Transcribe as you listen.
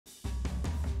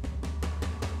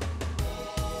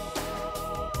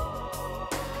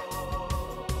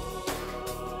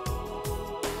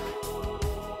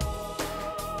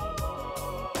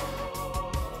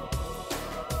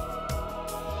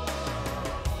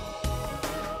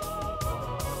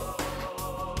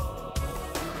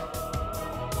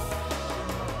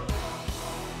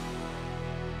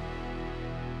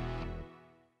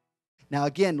Now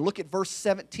again, look at verse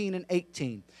 17 and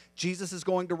 18. Jesus is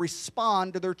going to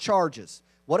respond to their charges.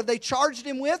 What have they charged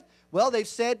him with? Well, they've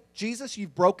said, Jesus,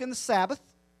 you've broken the Sabbath.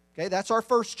 Okay, that's our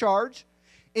first charge.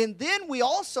 And then we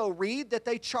also read that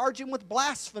they charge him with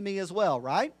blasphemy as well,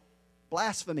 right?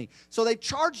 Blasphemy. So they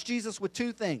charged Jesus with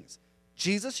two things.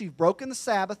 Jesus, you've broken the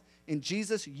Sabbath, and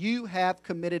Jesus, you have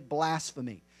committed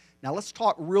blasphemy. Now let's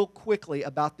talk real quickly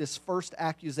about this first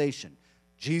accusation.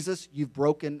 Jesus, you've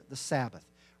broken the Sabbath.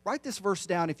 Write this verse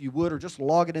down if you would, or just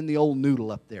log it in the old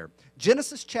noodle up there.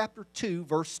 Genesis chapter 2,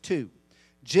 verse 2.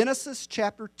 Genesis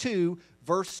chapter 2,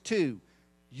 verse 2.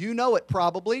 You know it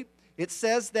probably. It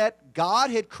says that God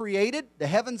had created the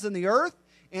heavens and the earth,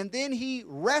 and then He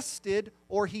rested,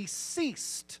 or He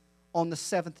ceased on the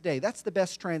seventh day. That's the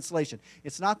best translation.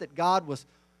 It's not that God was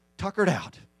tuckered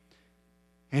out,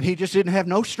 and He just didn't have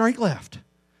no strength left,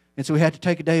 and so He had to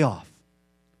take a day off.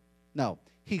 No,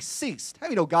 He ceased. How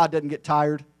do you know God doesn't get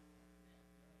tired?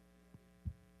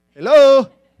 Hello?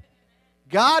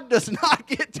 God does not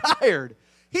get tired.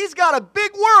 He's got a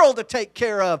big world to take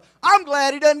care of. I'm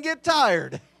glad He doesn't get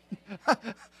tired.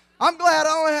 I'm glad I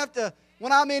don't have to,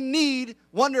 when I'm in need,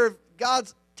 wonder if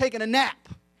God's taking a nap.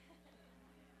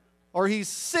 Or He's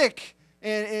sick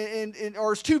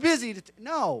or is too busy.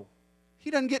 No,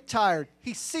 He doesn't get tired.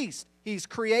 He ceased. He's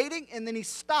creating, and then He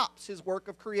stops His work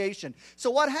of creation. So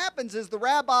what happens is the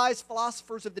rabbis,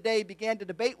 philosophers of the day began to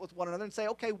debate with one another and say,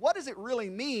 okay, what does it really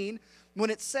mean when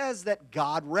it says that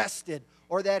God rested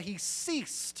or that He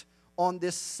ceased on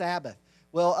this Sabbath?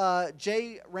 Well,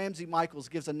 J. Ramsey Michaels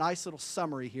gives a nice little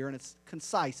summary here, and it's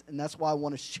concise, and that's why I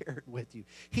want to share it with you.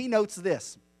 He notes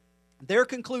this. Their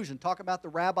conclusion, talk about the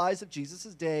rabbis of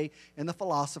Jesus' day and the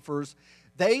philosophers,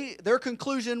 their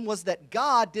conclusion was that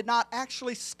God did not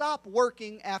actually stop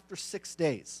working after 6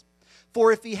 days.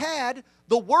 For if He had,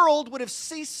 the world would have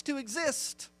ceased to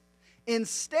exist.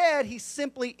 Instead, He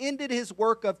simply ended His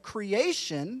work of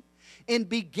creation and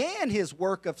began His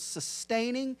work of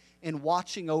sustaining and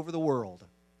watching over the world.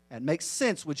 That makes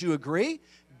sense, would you agree?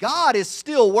 God is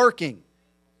still working.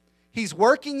 He's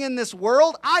working in this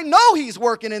world. I know He's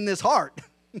working in this heart.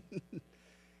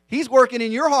 He's working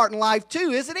in your heart and life too,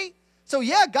 isn't He? So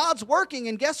yeah, God's working,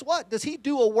 and guess what? Does He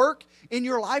do a work in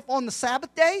your life on the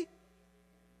Sabbath day?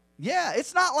 Yeah,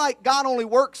 it's not like God only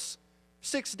works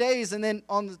 6 days and then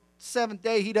on the seventh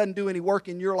day He doesn't do any work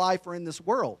in your life or in this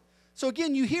world. So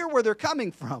again, you hear where they're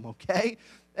coming from, okay?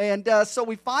 And so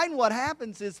we find what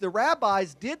happens is the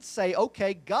rabbis did say,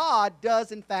 okay, God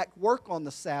does in fact work on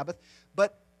the Sabbath,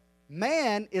 but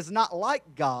man is not like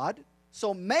God,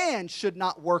 so man should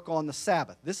not work on the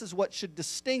Sabbath. This is what should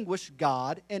distinguish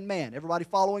God and man. Everybody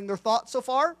following their thoughts so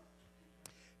far?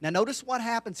 Now notice what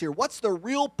happens here. What's the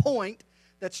real point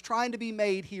that's trying to be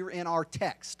made here in our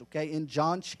text, okay, in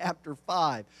John chapter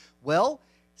 5? Well,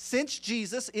 since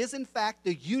Jesus is in fact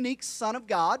the unique Son of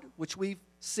God, which we've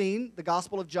seen the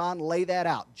Gospel of John lay that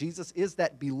out. Jesus is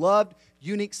that beloved,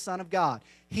 unique Son of God.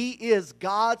 He is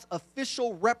God's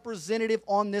official representative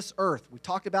on this earth. We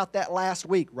talked about that last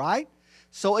week, right?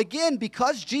 So again,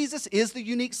 because Jesus is the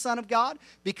unique Son of God,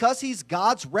 because He's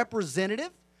God's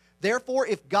representative, therefore,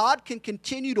 if God can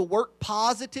continue to work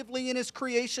positively in His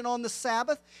creation on the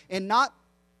Sabbath and not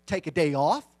take a day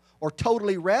off or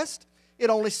totally rest, it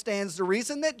only stands to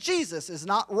reason that Jesus is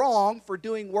not wrong for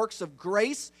doing works of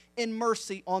grace and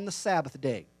mercy on the Sabbath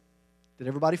day. Did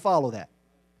everybody follow that?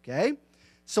 Okay?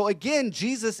 So again,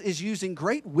 Jesus is using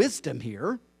great wisdom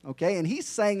here, okay? And He's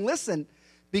saying, listen,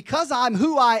 because I'm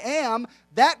who I am,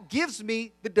 that gives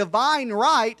me the divine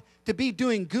right to be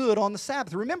doing good on the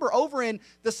Sabbath. Remember, over in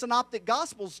the Synoptic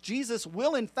Gospels, Jesus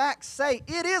will in fact say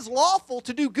it is lawful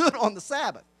to do good on the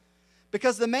Sabbath,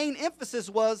 because the main emphasis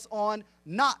was on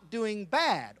not doing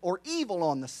bad or evil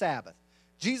on the Sabbath.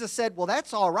 Jesus said, well,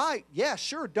 that's all right. Yeah,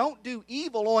 sure, don't do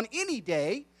evil on any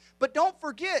day, but don't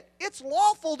forget, it's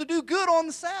lawful to do good on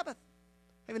the Sabbath.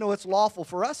 How do you know it's lawful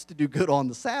for us to do good on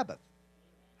the Sabbath?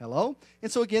 Hello?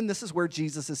 And so again, this is where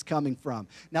Jesus is coming from.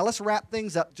 Now let's wrap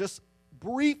things up just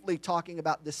briefly talking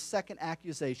about this second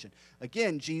accusation.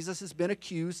 Again, Jesus has been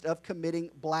accused of committing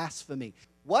blasphemy.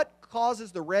 What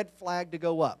causes the red flag to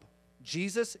go up?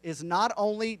 Jesus has not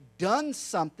only done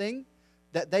something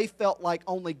that they felt like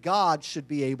only God should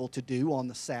be able to do on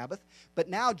the Sabbath, but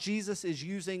now Jesus is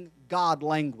using God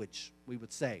language, we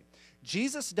would say.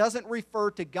 Jesus doesn't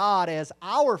refer to God as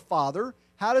our Father.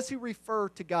 How does He refer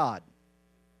to God?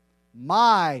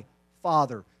 My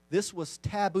Father. This was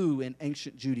taboo in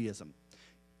ancient Judaism.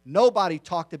 Nobody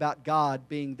talked about God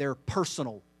being their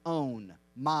personal own,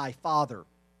 my Father.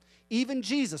 Even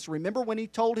Jesus, remember when He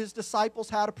told His disciples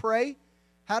how to pray?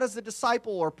 How does the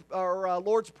disciple or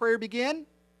Lord's Prayer begin?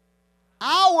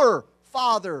 Our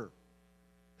Father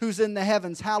who's in the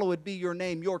heavens, hallowed be your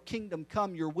name. Your kingdom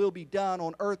come, your will be done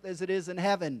on earth as it is in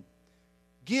heaven.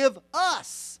 Give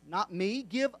us, not me,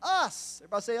 give us.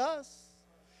 Everybody say us.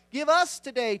 Give us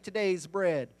today today's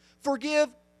bread. Forgive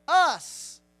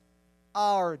us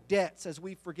our debts as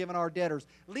we've forgiven our debtors.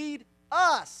 Lead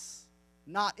us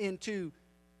not into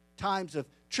times of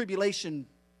tribulation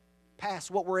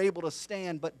past what we're able to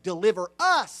stand, but deliver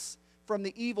us from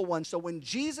the evil one. So when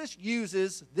Jesus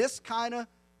uses this kind of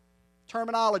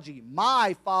terminology,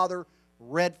 my Father,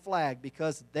 red flag,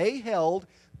 because they held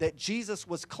that Jesus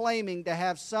was claiming to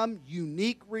have some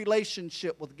unique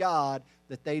relationship with God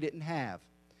that they didn't have.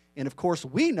 And of course,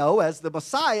 we know as the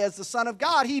Messiah, as the Son of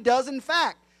God, He does in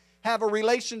fact have a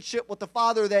relationship with the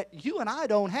Father that you and I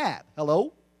don't have.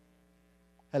 Hello?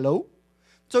 Hello?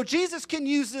 So Jesus can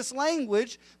use this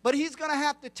language, but He's going to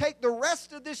have to take the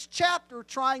rest of this chapter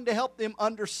trying to help them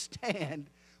understand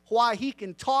why He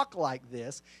can talk like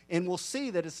this. And we'll see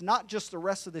that it's not just the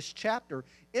rest of this chapter,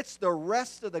 it's the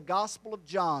rest of the Gospel of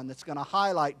John that's going to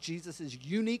highlight Jesus'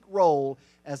 unique role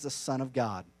as the Son of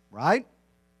God, right?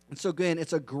 And so again,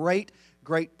 it's a great,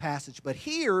 great passage. But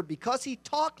here, because He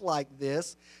talked like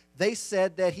this, they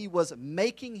said that He was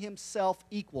making Himself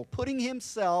equal, putting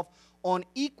Himself on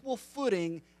equal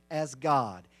footing as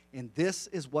God. And this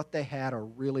is what they had a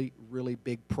really, really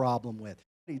big problem with.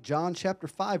 John chapter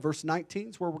 5, verse 19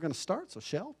 is where we're going to start. So,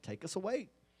 Shell, take us away.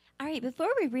 All right, before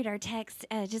we read our text,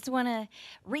 I just want to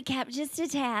recap just a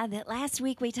tad that last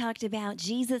week we talked about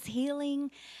Jesus healing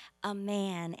a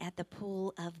man at the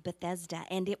pool of Bethesda,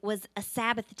 and it was a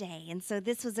Sabbath day. And so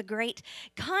this was a great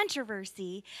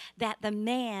controversy that the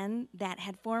man that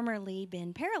had formerly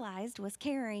been paralyzed was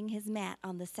carrying his mat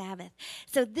on the Sabbath.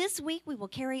 So this week we will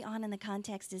carry on in the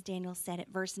context as Daniel said at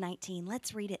verse 19.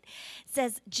 Let's read it. It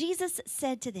says, Jesus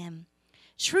said to them,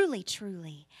 "Truly,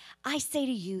 truly, I say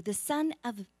to you, the Son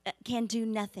can do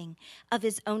nothing of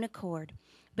his own accord,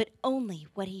 but only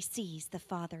what he sees the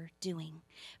Father doing.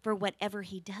 For whatever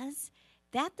he does,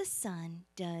 that the Son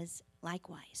does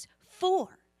likewise.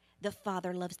 For the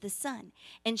Father loves the Son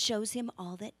and shows him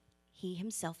all that he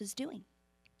himself is doing.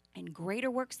 And greater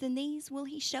works than these will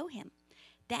he show him,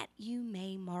 that you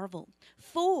may marvel.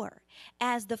 For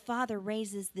as the Father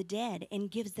raises the dead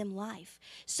and gives them life,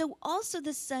 so also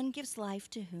the Son gives life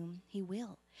to whom he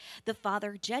will. The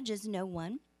Father judges no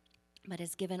one, but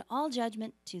has given all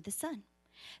judgment to the Son,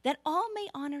 that all may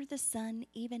honor the Son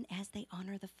even as they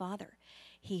honor the Father.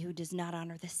 He who does not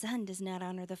honor the Son does not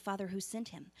honor the Father who sent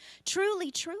him.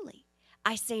 Truly, truly,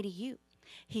 I say to you,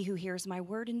 he who hears my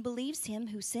word and believes him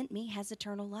who sent me has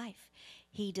eternal life.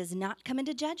 He does not come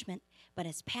into judgment, but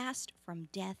has passed from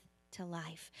death to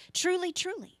life. Truly,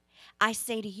 truly, I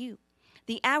say to you,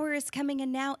 the hour is coming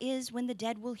and now is when the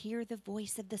dead will hear the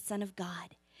voice of the Son of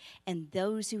God, and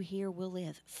those who hear will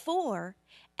live. For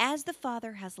as the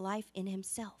Father has life in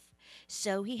himself,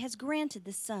 so he has granted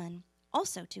the Son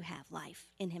also to have life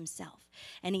in himself.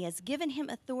 And he has given him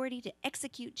authority to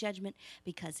execute judgment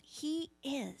because he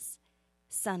is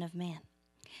Son of Man.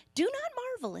 Do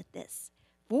not marvel at this,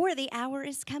 for the hour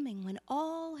is coming when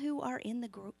all who are in the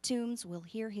tombs will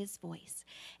hear his voice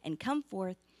and come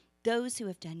forth, those who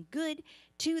have done good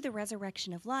to the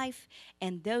resurrection of life,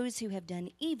 and those who have done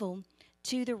evil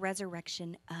to the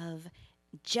resurrection of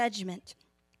judgment.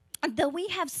 Though we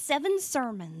have 7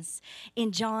 sermons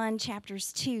in John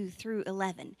chapters 2 through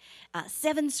 11,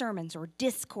 7 sermons or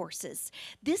discourses,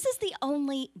 this is the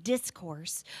only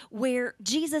discourse where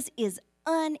Jesus is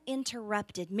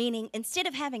uninterrupted, meaning instead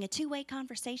of having a two-way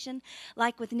conversation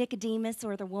like with Nicodemus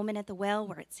or the woman at the well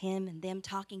where it's him and them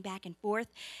talking back and forth,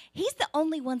 he's the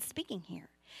only one speaking here.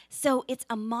 So it's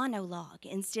a monologue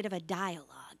instead of a dialogue.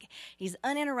 He's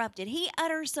uninterrupted. He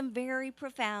utters some very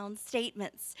profound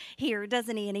statements here,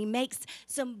 doesn't he? And he makes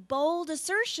some bold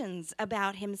assertions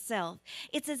about himself.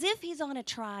 It's as if he's on a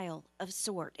trial of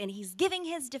sort, and he's giving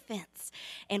his defense.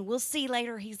 And we'll see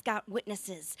later he's got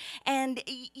witnesses. And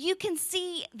you can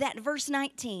see that verse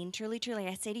 19, truly, truly,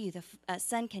 I say to you, the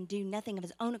Son can do nothing of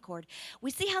his own accord.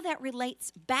 We see how that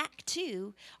relates back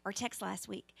to our text last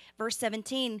week, verse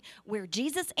 17, where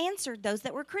Jesus answered those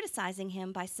that were criticizing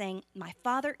him by saying, my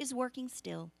Father is working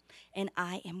still, and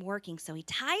I am working. So he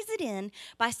ties it in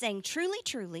by saying truly,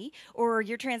 truly, or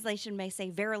your translation may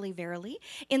say verily, verily.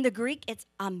 In the Greek, it's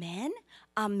amen,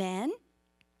 amen.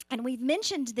 And we've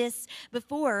mentioned this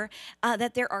before,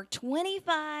 that there are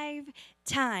 25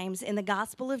 times in the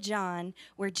Gospel of John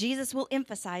where Jesus will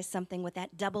emphasize something with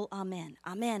that double amen,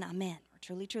 amen, amen, or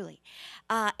truly, truly.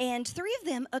 And 3 of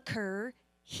them occur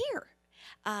here.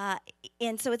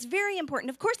 And so it's very important.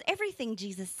 Of course, everything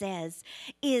Jesus says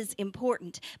is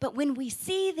important. But when we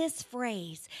see this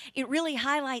phrase, it really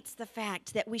highlights the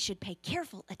fact that we should pay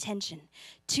careful attention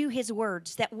to his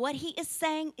words, that what he is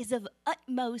saying is of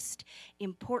utmost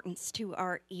importance to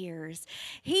our ears.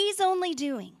 He's only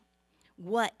doing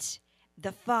what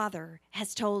the Father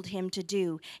has told him to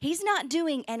do. He's not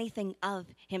doing anything of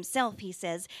himself, he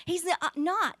says. He's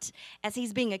not, as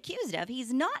he's being accused of,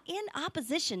 he's not in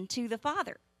opposition to the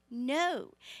Father.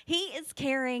 No, he is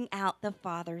carrying out the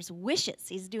Father's wishes.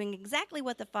 He's doing exactly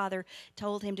what the Father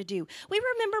told him to do. We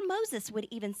remember Moses would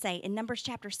even say in Numbers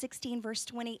chapter 16, verse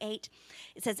 28,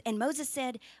 it says, "And Moses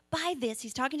said, by this,"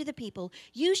 he's talking to the people,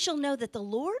 "you shall know that the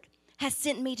Lord has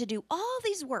sent me to do all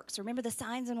these works." Remember the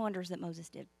signs and wonders that Moses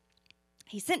did.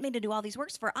 "He sent me to do all these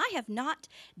works, for I have not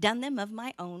done them of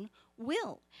my own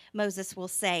will," Moses will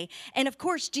say. And of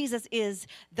course, Jesus is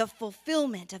the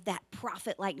fulfillment of that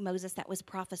prophet like Moses that was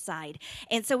prophesied.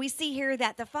 And so we see here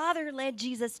that the Father led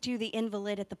Jesus to the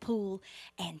invalid at the pool,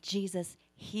 and Jesus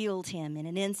healed him in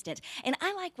an instant. And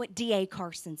I like what D.A.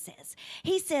 Carson says.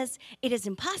 He says, "It is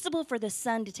impossible for the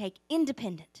Son to take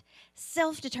independent,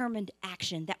 self-determined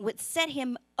action that would set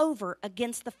him over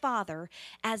against the Father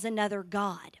as another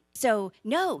God." So,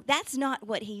 no, that's not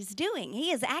what he's doing.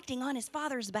 He is acting on his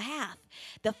Father's behalf.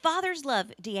 The Father's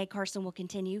love, D.A. Carson will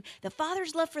continue, the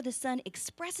Father's love for the Son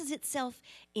expresses itself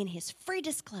in his free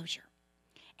disclosure.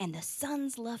 And the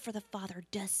Son's love for the Father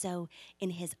does so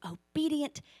in his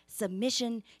obedient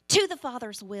submission to the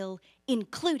Father's will,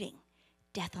 including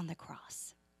death on the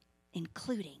cross.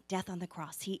 Including death on the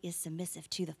cross. He is submissive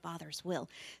to the Father's will.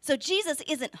 So Jesus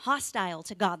isn't hostile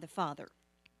to God the Father,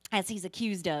 as he's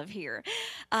accused of here.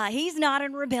 He's not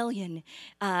in rebellion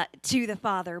to the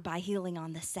Father by healing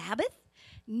on the Sabbath.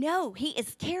 No, he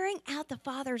is carrying out the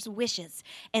Father's wishes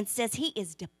and says he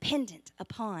is dependent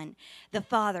upon the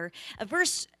Father.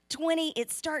 Verse 20,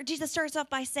 Jesus starts off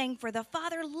by saying, "For the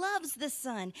Father loves the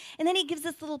Son." And then he gives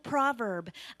this little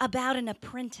proverb about an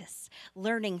apprentice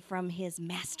learning from his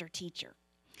master teacher.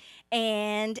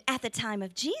 And at the time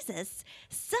of Jesus,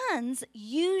 sons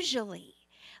usually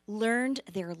learned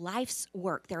their life's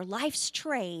work, their life's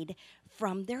trade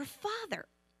from their father.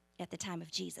 At the time of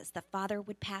Jesus, the Father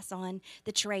would pass on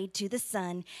the trade to the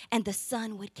Son, and the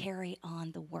Son would carry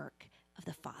on the work of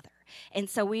the Father. And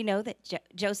so we know that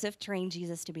Joseph trained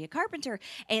Jesus to be a carpenter.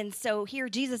 And so here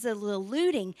Jesus is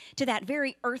alluding to that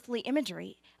very earthly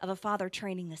imagery of a father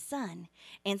training the son.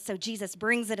 And so Jesus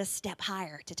brings it a step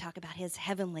higher to talk about his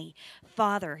heavenly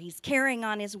Father. He's carrying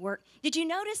on his work. Did you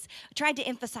notice? I tried to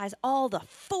emphasize all the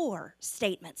 4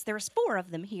 statements. There's 4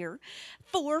 of them here.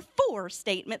 4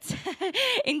 statements.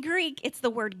 In Greek, it's the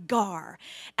word gar.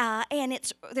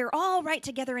 And they're all right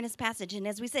together in his passage. And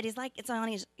as we said,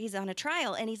 he's on a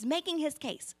trial, and he's making his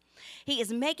case. He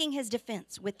is making his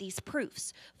defense with these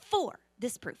proofs. 4,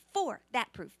 this proof, 4,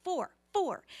 that proof, 4.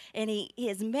 And he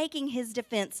is making his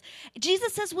defense.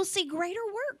 Jesus says we'll see greater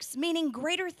works, meaning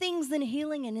greater things than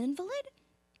healing an invalid.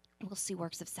 We'll see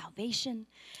works of salvation.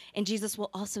 And Jesus will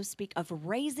also speak of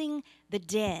raising the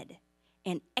dead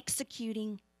and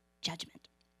executing judgment.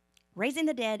 Raising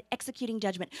the dead, executing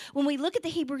judgment. When we look at the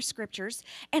Hebrew scriptures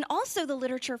and also the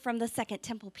literature from the Second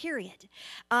Temple period,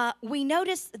 we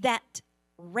notice that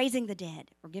raising the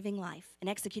dead or giving life and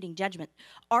executing judgment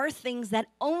are things that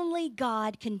only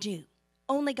God can do.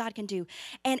 Only God can do.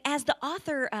 And as the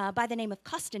author by the name of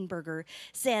Kostenberger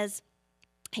says,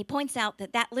 he points out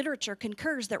that literature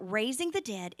concurs that raising the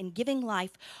dead and giving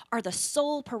life are the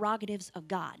sole prerogatives of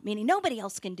God, meaning nobody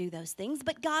else can do those things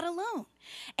but God alone.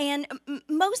 And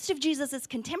most of Jesus'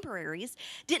 contemporaries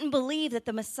didn't believe that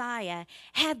the Messiah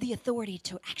had the authority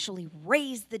to actually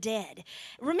raise the dead.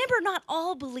 Remember, not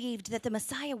all believed that the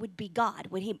Messiah would be God,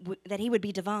 that he would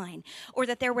be divine, or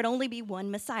that there would only be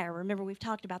one Messiah. Remember, we've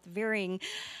talked about the varying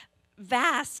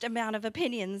vast amount of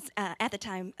opinions at the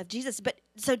time of Jesus. But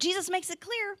so Jesus makes it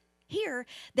clear here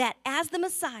that as the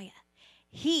Messiah,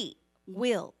 he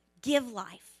will give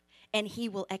life and he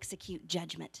will execute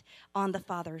judgment on the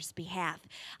Father's behalf.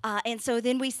 And so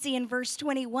then we see in verse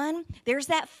 21, there's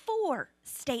that 4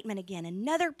 statement again,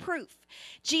 another proof.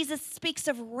 Jesus speaks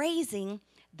of raising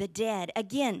the dead.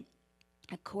 Again,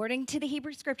 according to the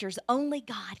Hebrew scriptures, only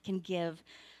God can give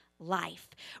life.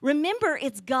 Remember,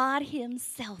 it's God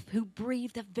himself who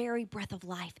breathed the very breath of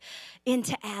life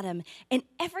into Adam. And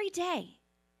every day,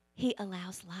 he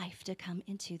allows life to come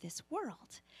into this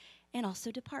world and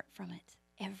also depart from it.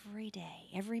 Every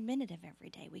day, every minute of every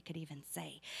day, we could even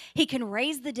say. He can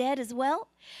raise the dead as well,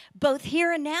 both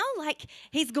here and now, like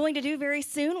he's going to do very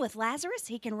soon with Lazarus.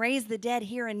 He can raise the dead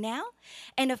here and now.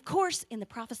 And of course, in the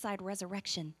prophesied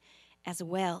resurrection as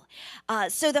well.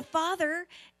 So the Father,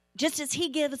 just as he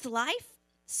gives life,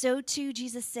 so too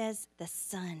Jesus says the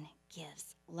Son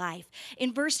gives life.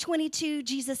 In verse 22,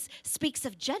 Jesus speaks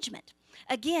of judgment.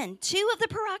 Again, two of the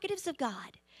prerogatives of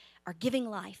God are giving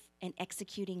life and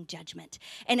executing judgment.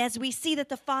 And as we see that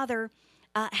the Father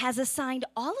has assigned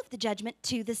all of the judgment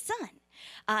to the Son,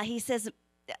 he says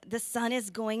the Son is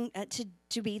going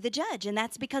to be the judge, and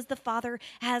that's because the Father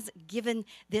has given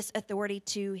this authority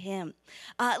to him.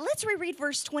 Let's reread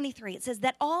verse 23. It says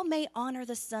that all may honor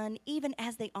the Son even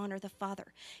as they honor the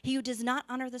Father. He who does not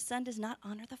honor the Son does not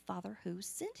honor the Father who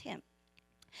sent him.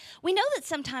 We know that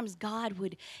sometimes God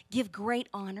would give great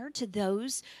honor to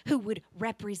those who would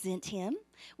represent him.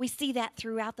 We see that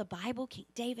throughout the Bible. King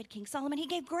David, King Solomon, he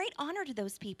gave great honor to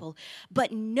those people.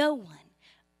 But no one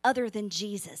other than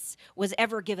Jesus was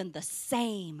ever given the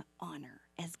same honor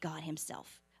as God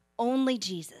himself. Only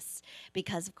Jesus,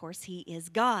 because of course he is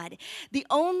God. The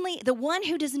one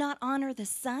who does not honor the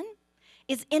Son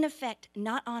is in effect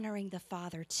not honoring the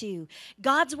Father too.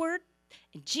 God's word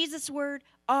and Jesus' word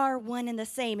are one and the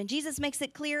same. And Jesus makes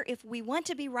it clear if we want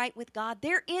to be right with God,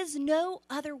 there is no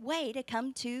other way to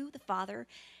come to the Father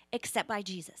except by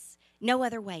Jesus. No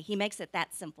other way. He makes it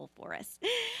that simple for us.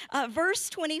 Verse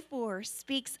 24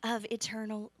 speaks of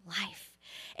eternal life.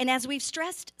 And as we've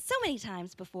stressed so many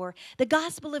times before, the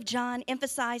Gospel of John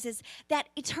emphasizes that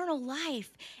eternal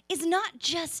life is not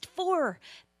just for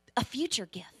a future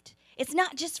gift. It's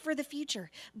not just for the future,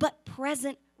 but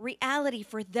present reality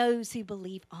for those who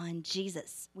believe on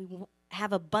Jesus. We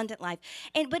have abundant life.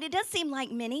 But it does seem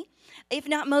like many, if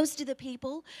not most of the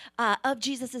people of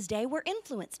Jesus' day were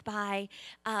influenced by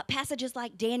passages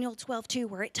like Daniel 12:2,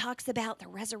 where it talks about the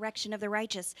resurrection of the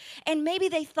righteous. And maybe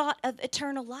they thought of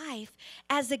eternal life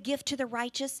as a gift to the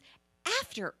righteous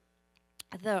after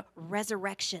the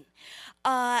resurrection.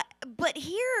 But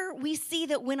here we see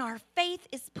that when our faith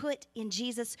is put in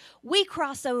Jesus, we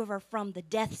cross over from the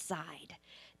death side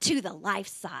to the life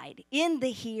side, in the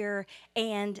here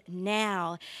and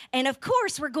now. And of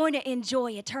course, we're going to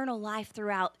enjoy eternal life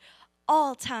throughout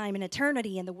all time and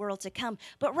eternity in the world to come.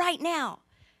 But right now,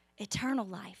 eternal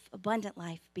life, abundant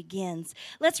life begins.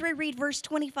 Let's reread verse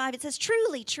 25. It says,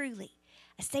 "Truly, truly,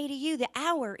 I say to you, the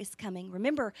hour is coming."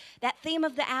 Remember, that theme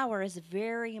of the hour is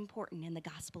very important in the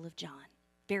Gospel of John.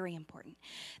 Very important.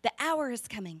 The hour is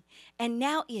coming, and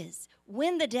now is,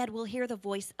 when the dead will hear the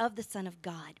voice of the Son of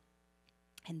God,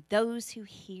 and those who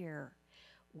hear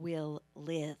will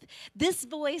live. This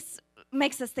voice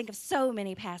makes us think of so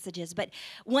many passages, but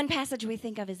one passage we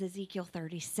think of is Ezekiel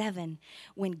 37,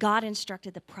 when God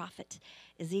instructed the prophet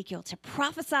Ezekiel to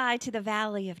prophesy to the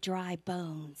valley of dry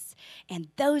bones, and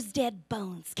those dead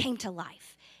bones came to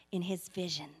life in his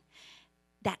vision.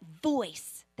 That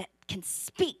voice that can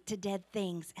speak to dead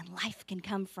things and life can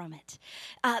come from it.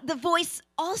 The voice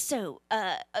also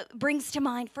brings to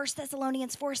mind 1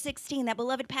 Thessalonians 4:16, that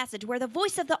beloved passage where the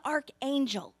voice of the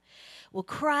archangel will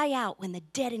cry out when the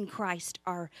dead in Christ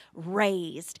are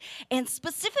raised. And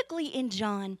specifically in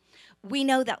John, we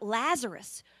know that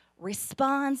Lazarus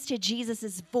responds to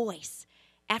Jesus' voice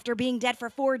after being dead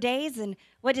for 4 days. And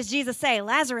what does Jesus say?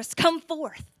 "Lazarus, come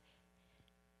forth."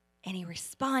 And he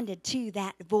responded to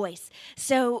that voice.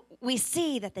 So we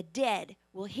see that the dead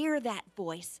will hear that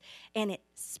voice, and it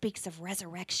speaks of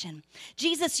resurrection.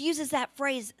 Jesus uses that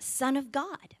phrase, Son of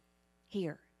God,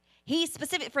 here. He's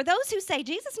specific. For those who say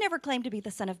Jesus never claimed to be the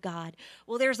Son of God,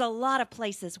 well, there's a lot of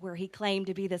places where he claimed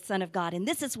to be the Son of God, and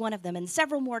this is one of them. And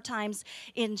several more times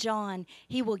in John,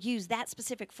 he will use that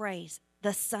specific phrase,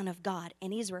 the Son of God,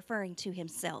 and he's referring to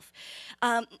himself.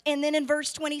 And then in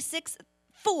verse 26,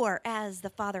 "For as the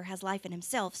Father has life in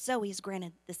himself, so he's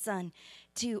granted the Son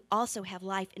to also have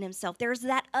life in himself." There's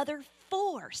that other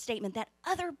 "for" statement, that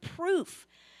other proof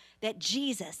that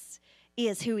Jesus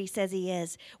is who he says he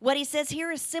is. What he says here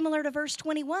is similar to verse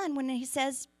 21 when he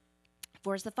says,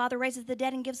 "For as the Father raises the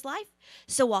dead and gives life,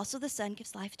 so also the Son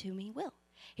gives life to whom he will."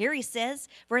 Here he says,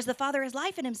 "For as the Father has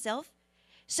life in himself,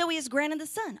 so he has granted the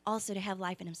Son also to have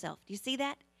life in himself." Do you see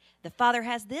that? The Father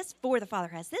has this, for the Father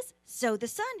has this, so the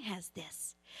Son has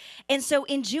this. And so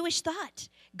in Jewish thought,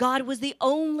 God was the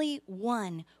only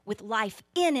one with life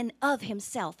in and of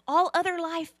himself. All other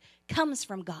life comes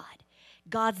from God.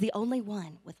 God's the only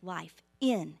one with life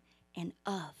in and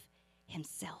of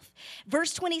himself.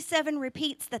 Verse 27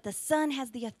 repeats that the Son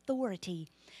has the authority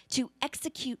to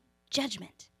execute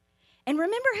judgment. And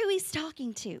remember who he's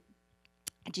talking to.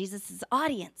 Jesus'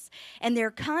 audience and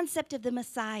their concept of the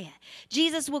Messiah.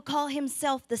 Jesus will call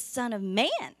himself the Son of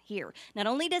Man here. Not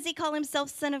only does he call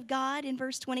himself Son of God in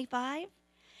verse 25,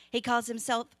 he calls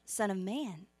himself Son of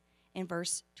Man in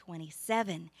verse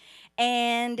 27.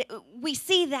 And we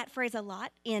see that phrase a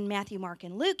lot in Matthew, Mark,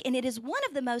 and Luke, and it is one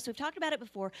of the most, we've talked about it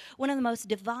before, one of the most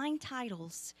divine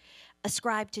titles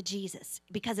ascribed to Jesus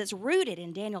because it's rooted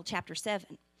in Daniel chapter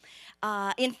 7.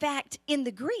 In fact, in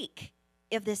the Greek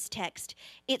of this text,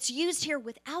 it's used here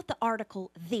without the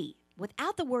article the,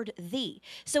 without the word the.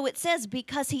 So it says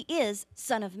because he is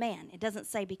Son of Man. It doesn't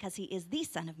say because he is the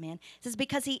Son of Man. It says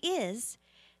because he is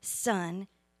Son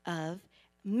of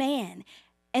Man.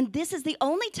 And this is the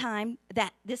only time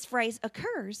that this phrase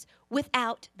occurs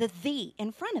without the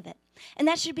in front of it. And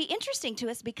that should be interesting to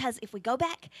us because if we go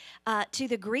back to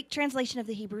the Greek translation of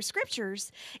the Hebrew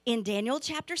Scriptures, in Daniel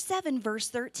chapter 7, verse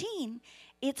 13,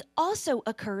 it also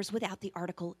occurs without the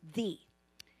article the.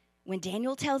 When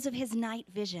Daniel tells of his night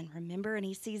vision, remember, and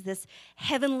he sees this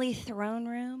heavenly throne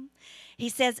room, he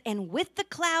says, and with the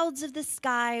clouds of the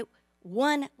sky,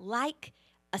 one like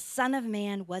a son of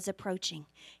man was approaching.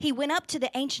 He went up to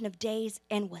the Ancient of Days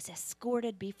and was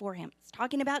escorted before him. It's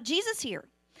talking about Jesus here.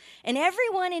 And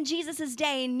everyone in Jesus'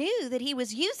 day knew that he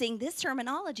was using this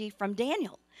terminology from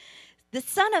Daniel. The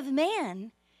Son of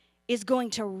Man is going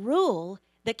to rule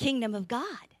the kingdom of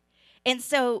God. And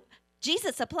so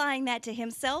Jesus applying that to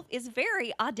himself is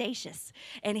very audacious.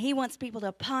 And he wants people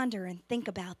to ponder and think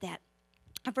about that.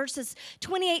 Verses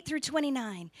 28 through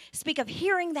 29 speak of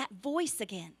hearing that voice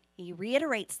again. He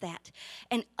reiterates that.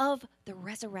 And of the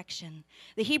resurrection.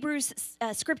 The Hebrews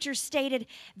scriptures stated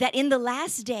that in the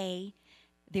last day,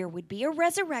 there would be a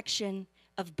resurrection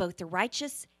of both the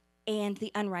righteous and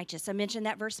the unrighteous. I mentioned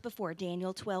that verse before,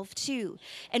 Daniel 12:2.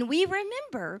 And we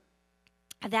remember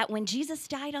that when Jesus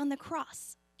died on the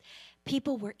cross,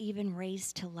 people were even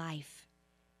raised to life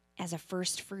as a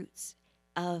first fruits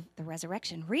of the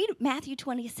resurrection. Read Matthew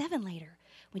 27 later.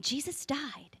 When Jesus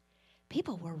died,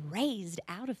 people were raised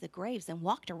out of the graves and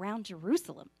walked around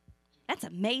Jerusalem. That's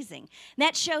amazing. And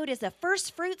that showed as the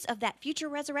first fruits of that future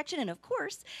resurrection. And of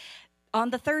course, on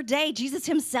the third day, Jesus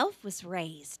himself was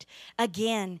raised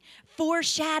again,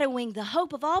 foreshadowing the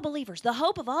hope of all believers. The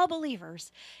hope of all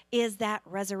believers is that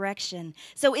resurrection.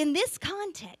 So in this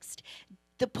context,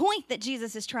 the point that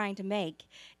Jesus is trying to make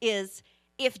is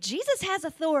if Jesus has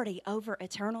authority over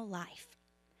eternal life,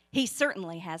 he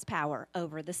certainly has power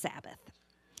over the Sabbath.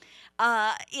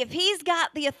 If he's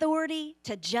got the authority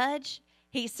to judge,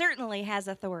 he certainly has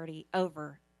authority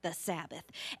over the Sabbath.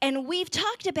 And we've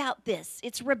talked about this.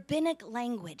 It's rabbinic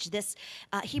language, this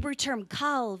Hebrew term,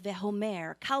 kal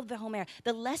vehomer,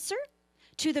 the lesser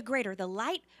to the greater, the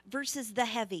light versus the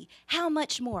heavy. How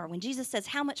much more? When Jesus says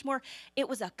how much more, it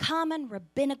was a common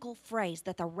rabbinical phrase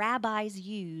that the rabbis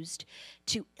used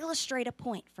to illustrate a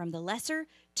point from the lesser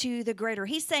to the greater.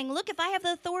 He's saying, look, if I have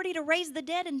the authority to raise the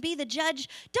dead and be the judge,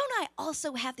 don't I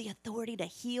also have the authority to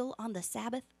heal on the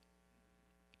Sabbath?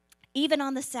 Even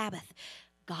on the Sabbath,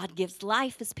 God gives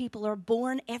life as people are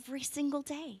born every single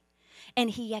day. And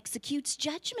he executes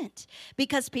judgment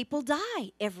because people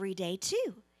die every day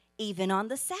too, even on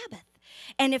the Sabbath.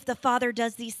 And if the Father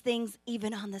does these things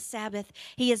even on the Sabbath,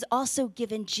 he has also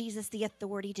given Jesus the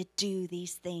authority to do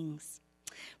these things.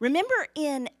 Remember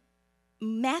in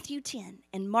Matthew 10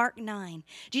 and Mark 9,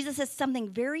 Jesus says something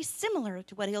very similar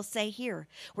to what he'll say here,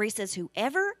 where he says,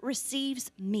 whoever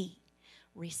receives me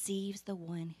receives the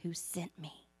one who sent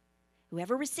me.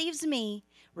 Whoever receives me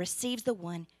receives the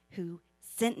one who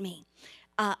sent me.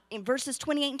 In verses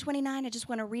 28 and 29, I just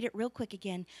want to read it real quick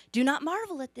again. Do not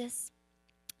marvel at this,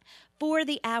 for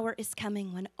the hour is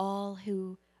coming when all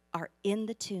who are in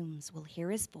the tombs will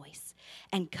hear his voice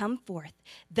and come forth,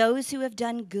 those who have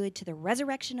done good to the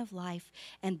resurrection of life,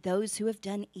 and those who have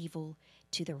done evil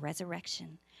to the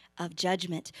resurrection of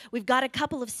judgment. We've got a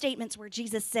couple of statements where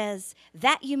Jesus says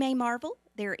that you may marvel.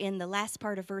 They're in the last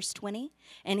part of verse 20.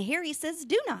 And here he says,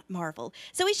 do not marvel.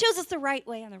 So he shows us the right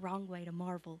way and the wrong way to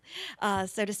marvel,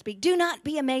 so to speak. Do not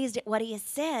be amazed at what he has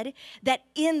said, that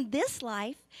in this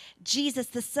life, Jesus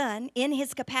the Son, in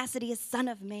his capacity as Son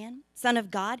of Man, Son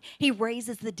of God, he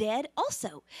raises the dead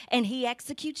also, and he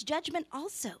executes judgment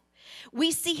also.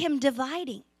 We see him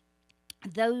dividing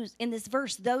those, in this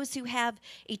verse, those who have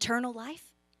eternal life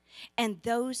and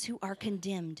those who are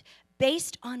condemned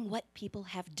based on what people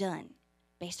have done.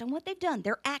 Based on what they've done,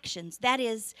 their actions. That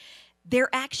is, their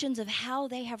actions of how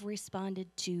they have responded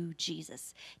to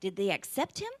Jesus. Did they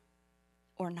accept him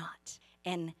or not?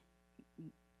 And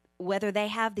whether they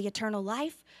have the eternal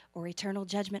life or eternal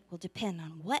judgment will depend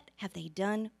on what have they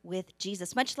done with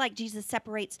Jesus. Much like Jesus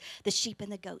separates the sheep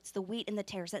and the goats, the wheat and the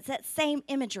tares. That's that same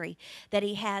imagery that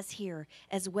he has here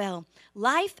as well.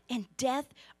 Life and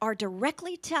death are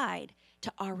directly tied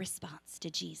to our response to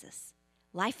Jesus.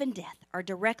 Life and death are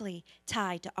directly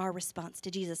tied to our response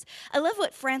to Jesus. I love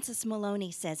what Francis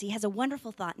Maloney says. He has a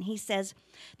wonderful thought, and he says,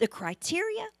 the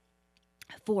criteria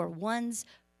for one's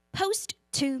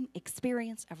post-tomb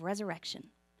experience of resurrection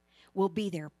will be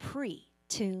their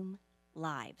pre-tomb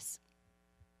lives.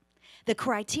 The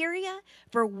criteria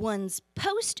for one's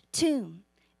post-tomb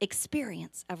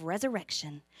experience of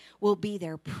resurrection will be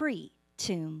their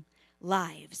pre-tomb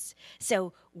lives.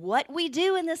 So what we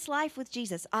do in this life with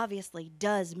Jesus obviously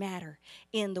does matter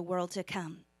in the world to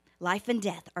come. Life and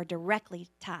death are directly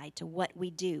tied to what we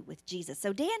do with Jesus.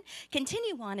 So Dan,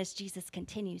 continue on as Jesus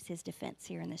continues his defense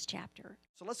here in this chapter.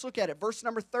 So let's look at it. Verse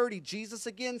number 30, Jesus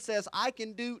again says, I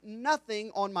can do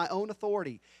nothing on my own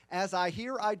authority. As I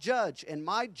hear, I judge, and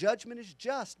my judgment is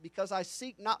just, because I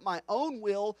seek not my own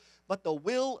will, but the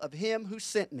will of him who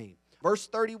sent me. Verse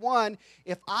 31,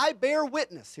 if I bear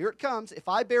witness, here it comes, if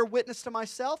I bear witness to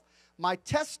myself, my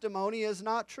testimony is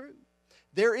not true.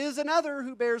 There is another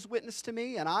who bears witness to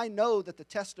me, and I know that the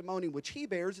testimony which he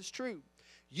bears is true.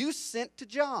 You sent to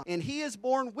John, and he has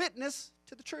borne witness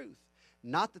to the truth.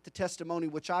 Not that the testimony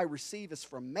which I receive is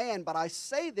from man, but I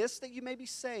say this that you may be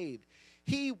saved.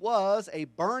 He was a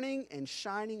burning and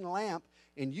shining lamp,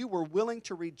 and you were willing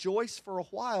to rejoice for a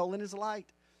while in his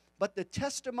light. But the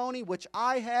testimony which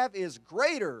I have is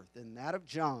greater than that of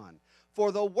John.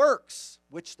 For the works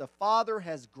which the Father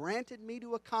has granted me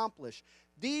to accomplish,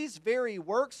 these very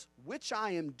works which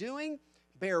I am doing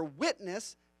bear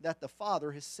witness that the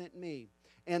Father has sent me.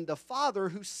 And the Father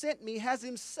who sent me has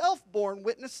himself borne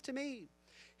witness to me.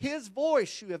 His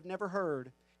voice you have never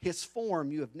heard, his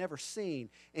form you have never seen,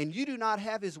 and you do not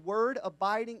have his word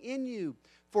abiding in you,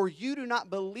 for you do not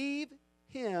believe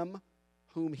him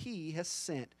whom he has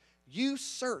sent. You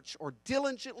search or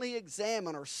diligently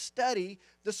examine or study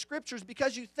the Scriptures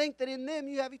because you think that in them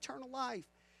you have eternal life.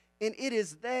 And it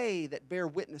is they that bear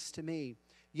witness to me.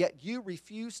 Yet you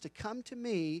refuse to come to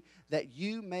me that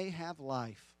you may have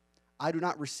life. I do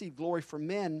not receive glory from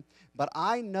men, but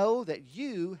I know that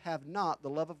you have not the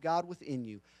love of God within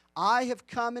you. I have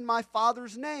come in my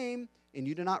Father's name, and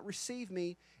you do not receive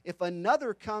me. If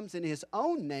another comes in his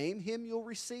own name, him you'll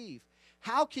receive.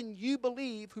 How can you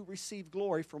believe who receive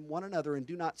glory from one another and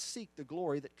do not seek the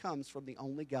glory that comes from the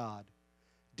only God?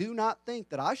 Do not think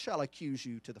that I shall accuse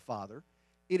you to the Father.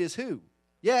 It is who?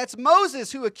 Yeah, it's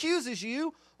Moses who accuses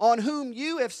you, on whom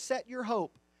you have set your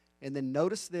hope. And then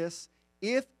notice this.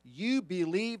 If you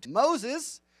believed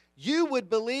Moses, you would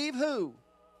believe who?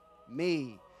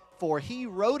 Me. For he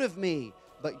wrote of me,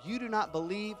 but you do not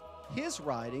believe his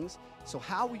writings. So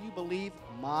how will you believe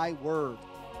my word?